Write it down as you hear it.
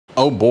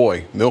Oh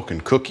boy, milk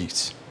and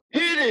cookies.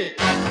 Hit it!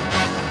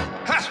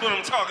 That's what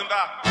I'm talking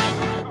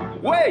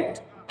about.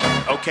 Wait!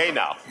 Okay,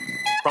 now,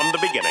 from the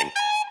beginning.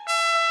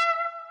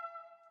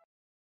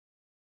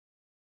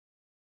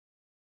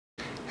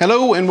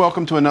 Hello and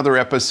welcome to another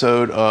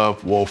episode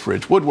of Wolf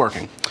Ridge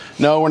Woodworking.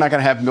 No, we're not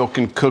going to have milk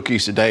and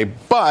cookies today,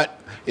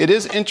 but it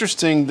is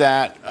interesting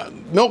that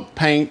milk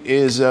paint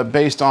is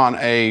based on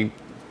a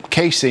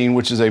casein,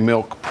 which is a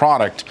milk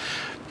product.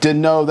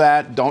 Didn't know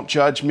that. Don't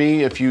judge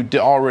me if you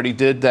already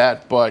did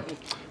that, but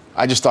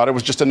I just thought it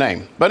was just a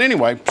name. But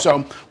anyway,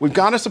 so we've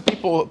got us a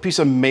piece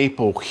of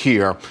maple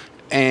here.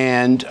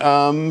 And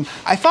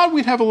I thought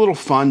we'd have a little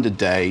fun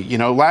today. You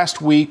know,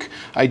 last week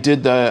I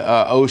did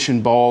the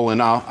Ocean Bowl,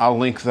 and I'll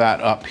link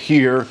that up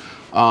here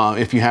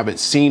if you haven't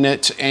seen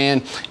it.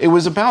 And it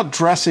was about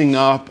dressing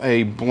up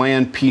a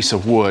bland piece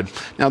of wood.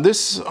 Now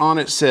this on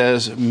it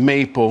says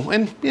maple,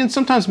 and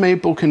sometimes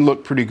maple can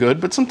look pretty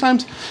good, but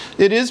sometimes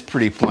it is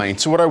pretty plain.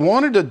 So what I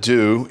wanted to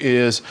do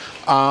is,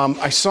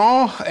 I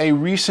saw a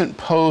recent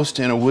post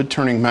in a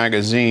Woodturning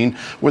magazine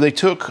where they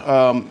took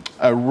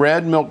a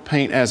red milk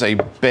paint as a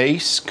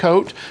base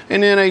coat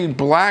and then a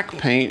black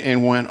paint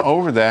and went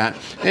over that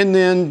and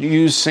then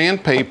used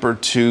sandpaper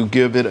to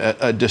give it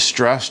a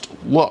distressed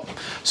look.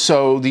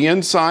 So the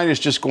inside is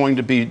just going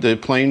to be the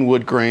plain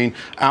wood grain,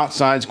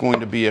 outside is going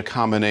to be a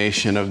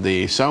combination of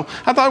these. So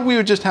I thought we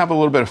would just have a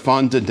little bit of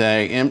fun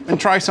today and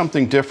try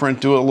something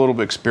different, do a little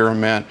bit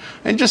experiment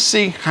and just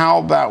see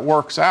how that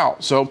works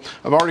out. So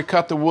I've already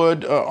cut the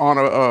wood on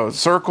a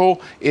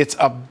circle. It's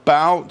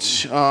about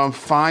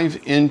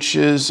 5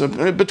 inches,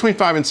 between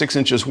 5 and 6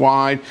 inches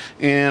wide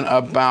and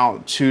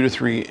about 2 to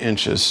 3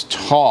 inches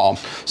tall.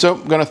 So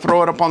I'm going to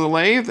throw it up on the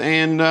lathe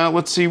and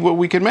let's see what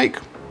we can make.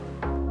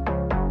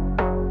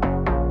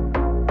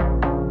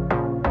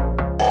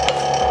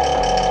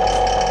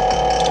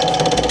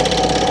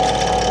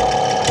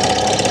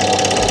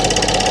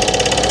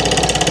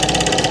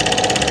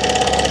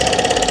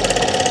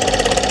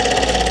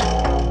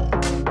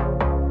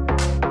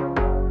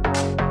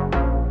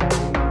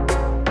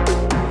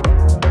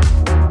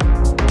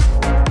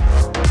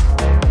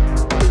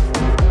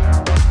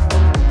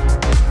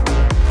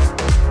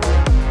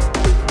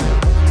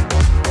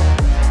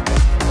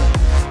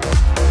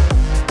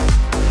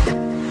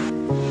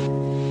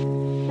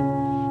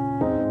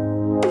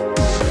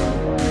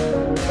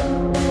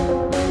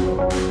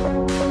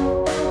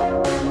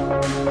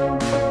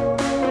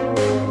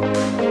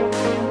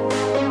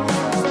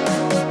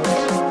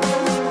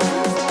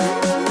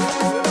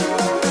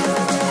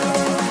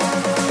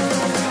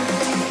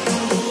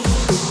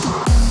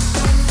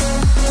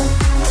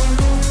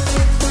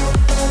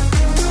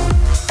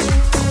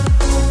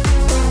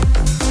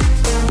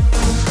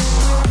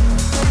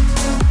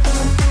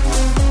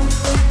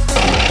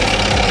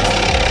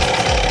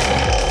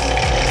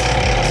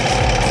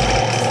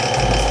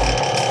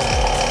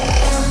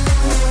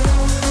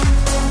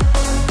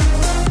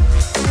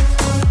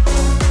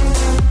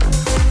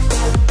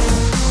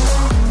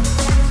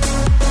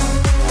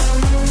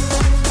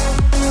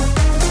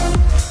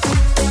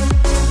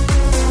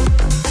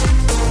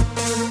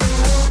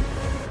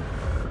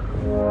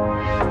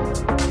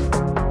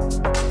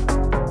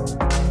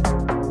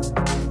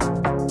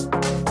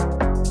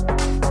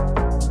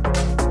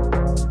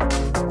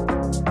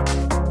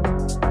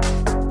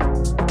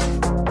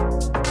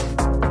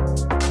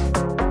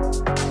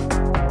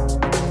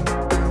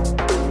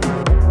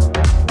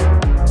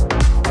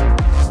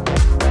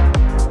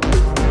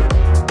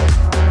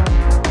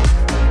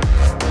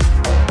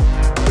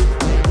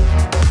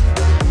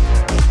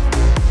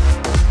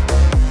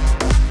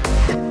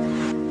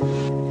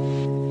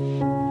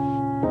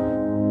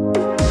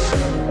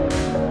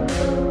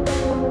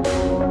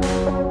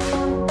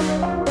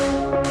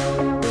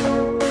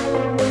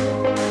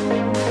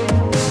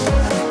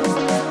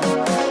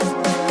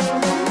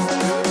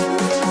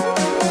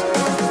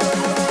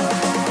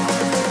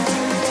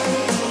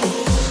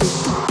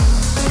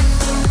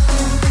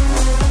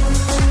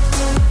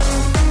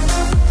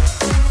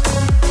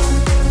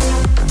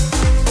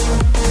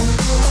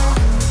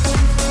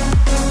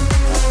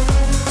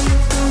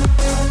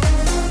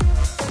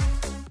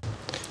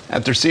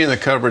 After seeing the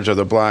coverage of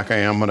the black, I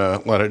am going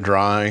to let it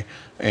dry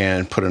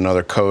and put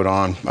another coat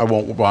on. I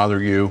won't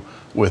bother you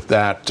with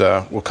that.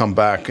 We'll come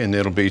back and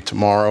it'll be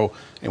tomorrow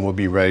and we'll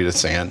be ready to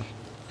sand.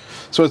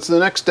 So it's the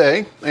next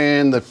day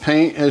and the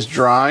paint has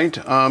dried.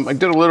 I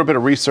did a little bit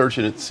of research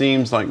and it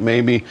seems like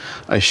maybe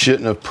I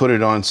shouldn't have put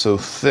it on so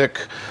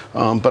thick,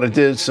 but I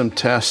did some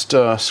test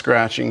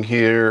scratching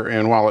here,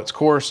 and while it's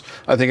coarse,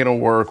 I think it'll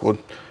work. We're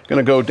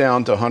gonna go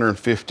down to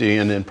 150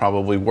 and then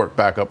probably work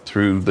back up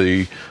through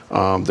the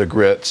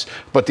grits.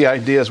 But the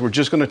idea is we're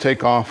just gonna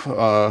take off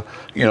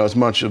you know, as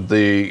much of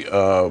the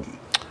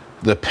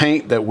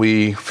paint that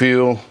we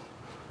feel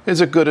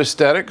is a good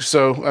aesthetic.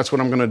 So that's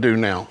what I'm gonna do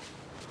now.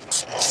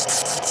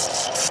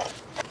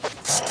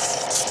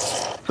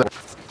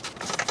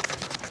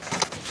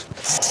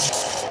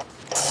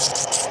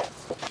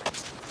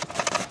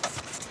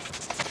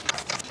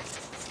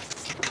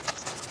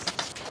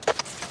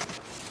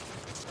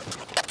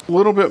 a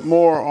little bit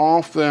more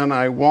off than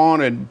I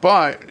wanted,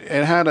 but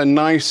it had a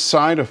nice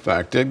side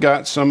effect. It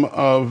got some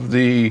of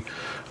the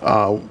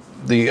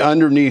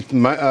underneath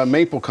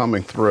maple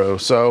coming through.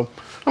 So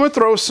I'm gonna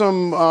throw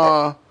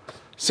some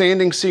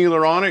sanding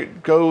sealer on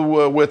it,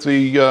 go with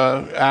the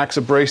Axe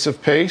abrasive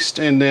paste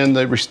and then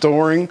the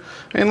restoring,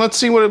 and let's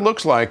see what it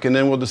looks like, and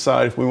then we'll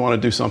decide if we want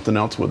to do something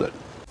else with it.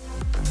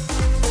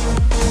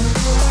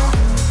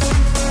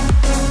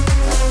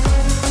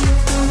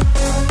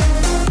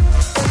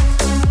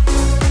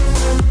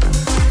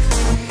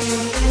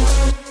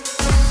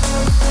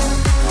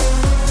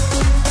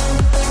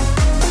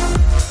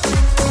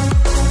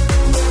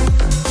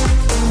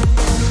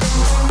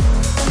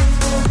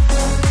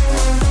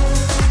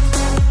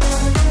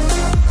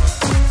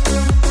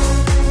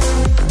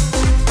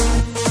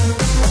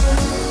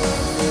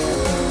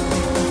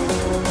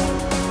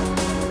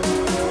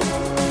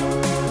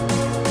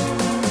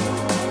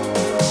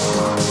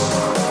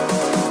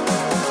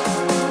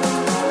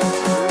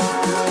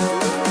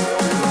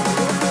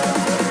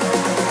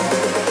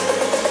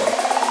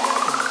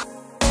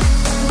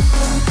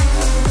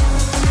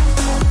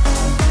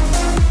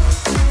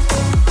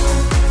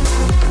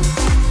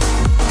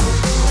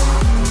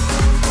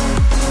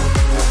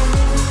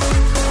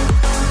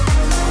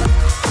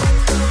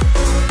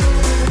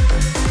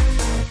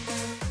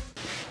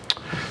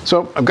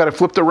 So I've got it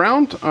flipped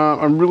around.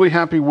 I'm really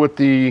happy with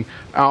the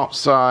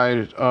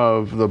outside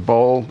of the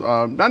bowl.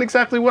 Not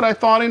exactly what I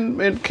thought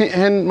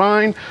in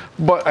mind,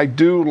 but I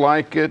do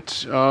like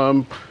it.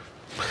 We'll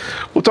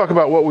talk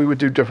about what we would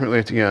do differently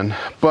at the end.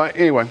 But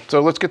anyway,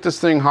 so let's get this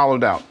thing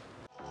hollowed out.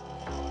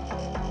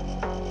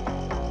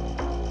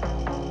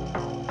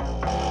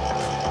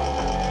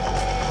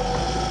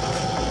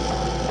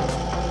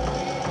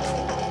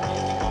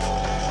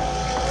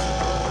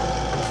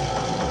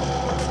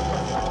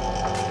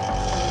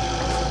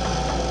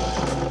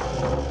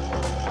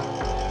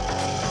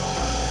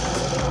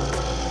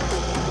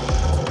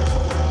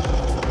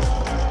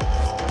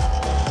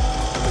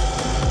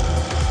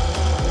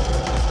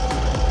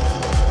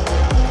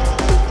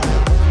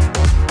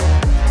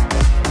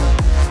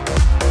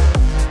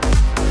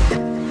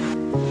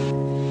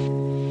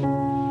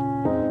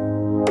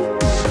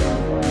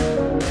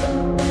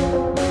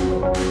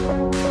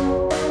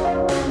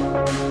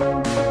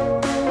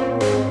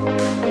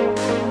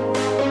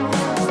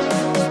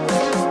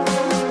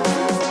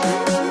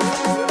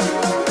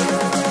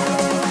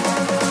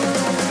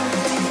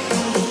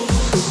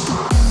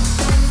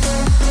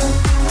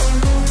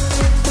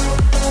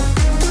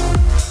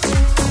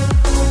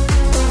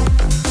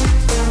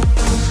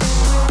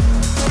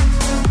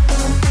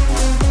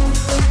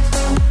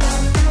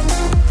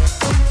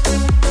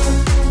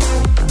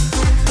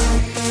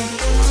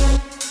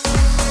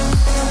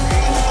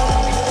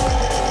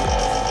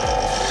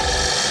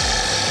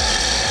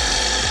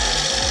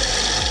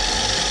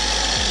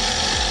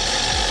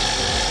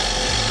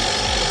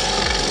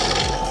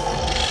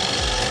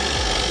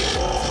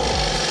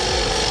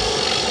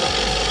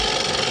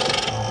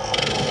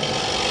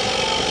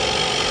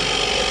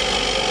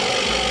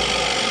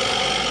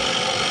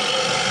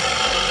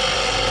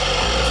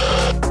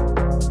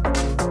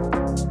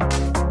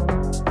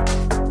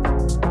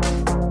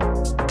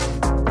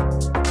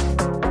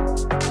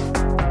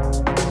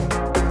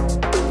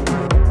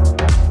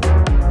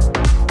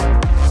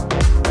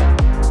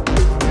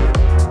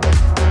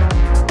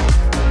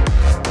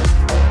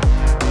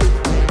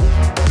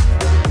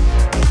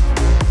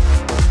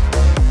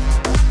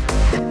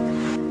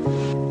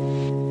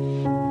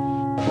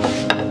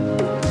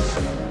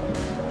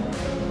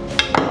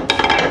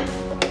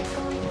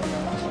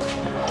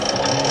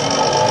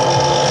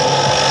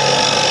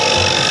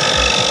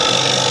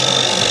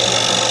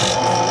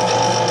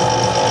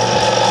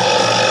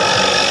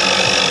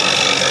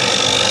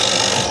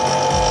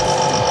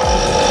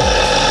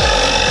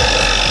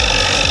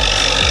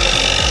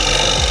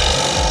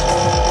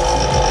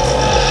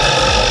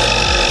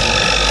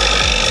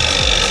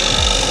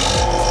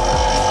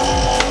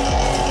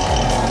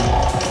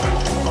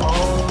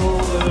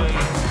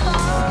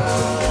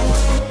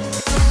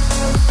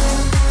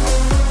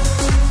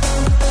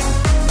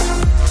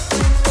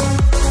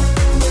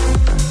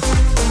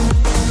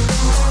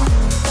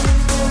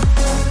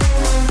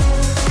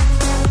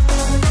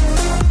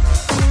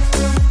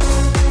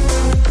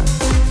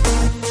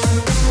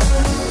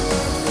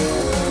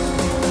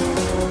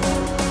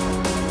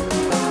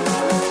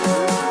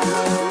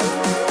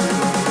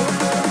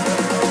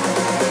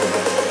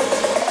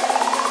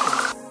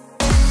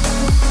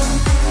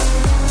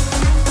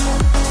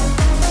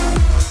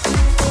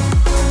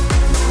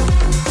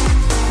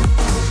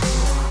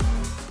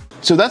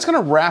 So that's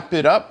going to wrap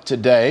it up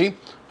today.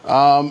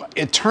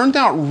 It turned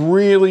out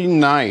really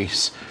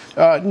nice.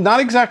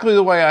 Not exactly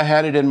the way I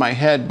had it in my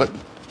head, but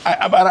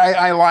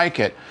I like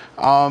it.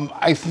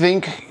 I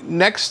think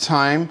next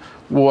time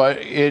what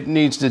it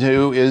needs to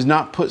do is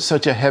not put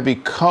such a heavy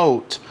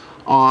coat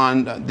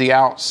on the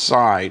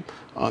outside.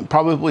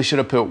 Probably should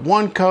have put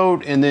one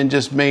coat and then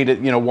just made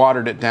it,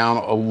 watered it down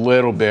a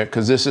little bit,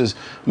 because this is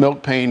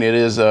milk paint. It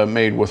is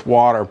made with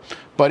water.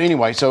 But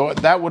anyway, so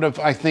that would have,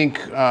 I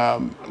think,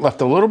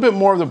 left a little bit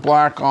more of the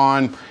black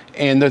on.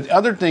 And the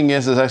other thing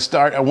is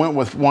I went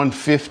with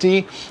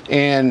 150,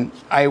 and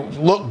I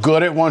looked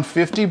good at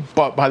 150,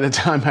 but by the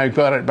time I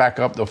got it back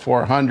up to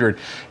 400,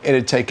 it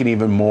had taken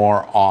even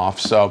more off.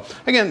 So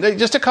again,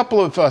 just a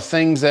couple of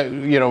things that,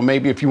 you know,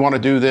 maybe if you want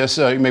to do this,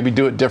 maybe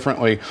do it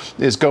differently,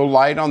 is go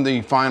light on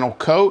the final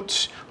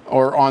coats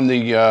or on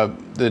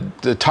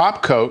the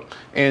top coat,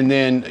 and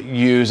then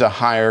use a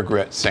higher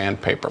grit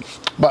sandpaper.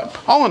 But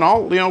all in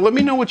all, you know, let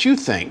me know what you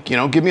think. You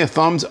know, give me a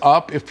thumbs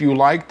up if you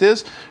like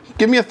this.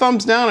 Give me a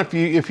thumbs down if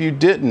you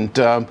didn't.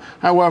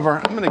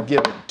 However, I'm going to give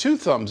it 2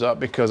 thumbs up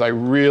because I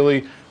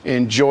really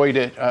enjoyed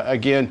it.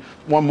 Again,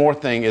 one more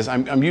thing is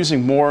I'm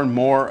using more and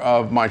more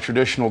of my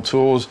traditional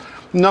tools.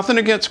 Nothing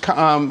against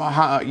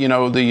you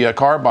know, the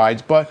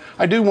carbides, but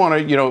I do want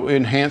to, you know,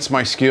 enhance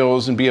my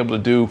skills and be able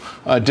to do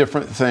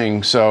different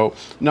things. So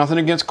nothing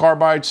against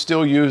carbides,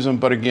 still use them,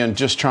 but again,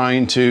 just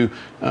trying to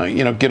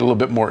you know, get a little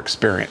bit more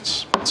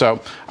experience.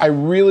 So I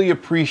really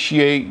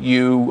appreciate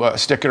you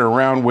sticking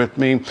around with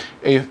me.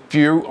 If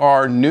you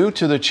are new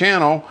to the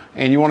channel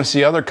and you want to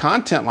see other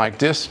content like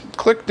this,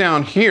 click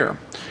down here.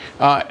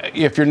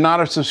 If you're not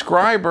a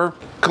subscriber,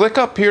 click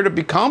up here to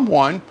become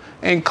one,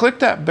 and click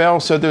that bell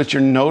so that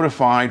you're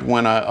notified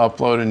when I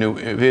upload a new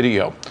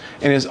video.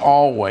 And as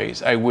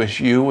always, I wish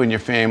you and your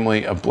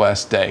family a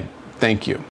blessed day. Thank you.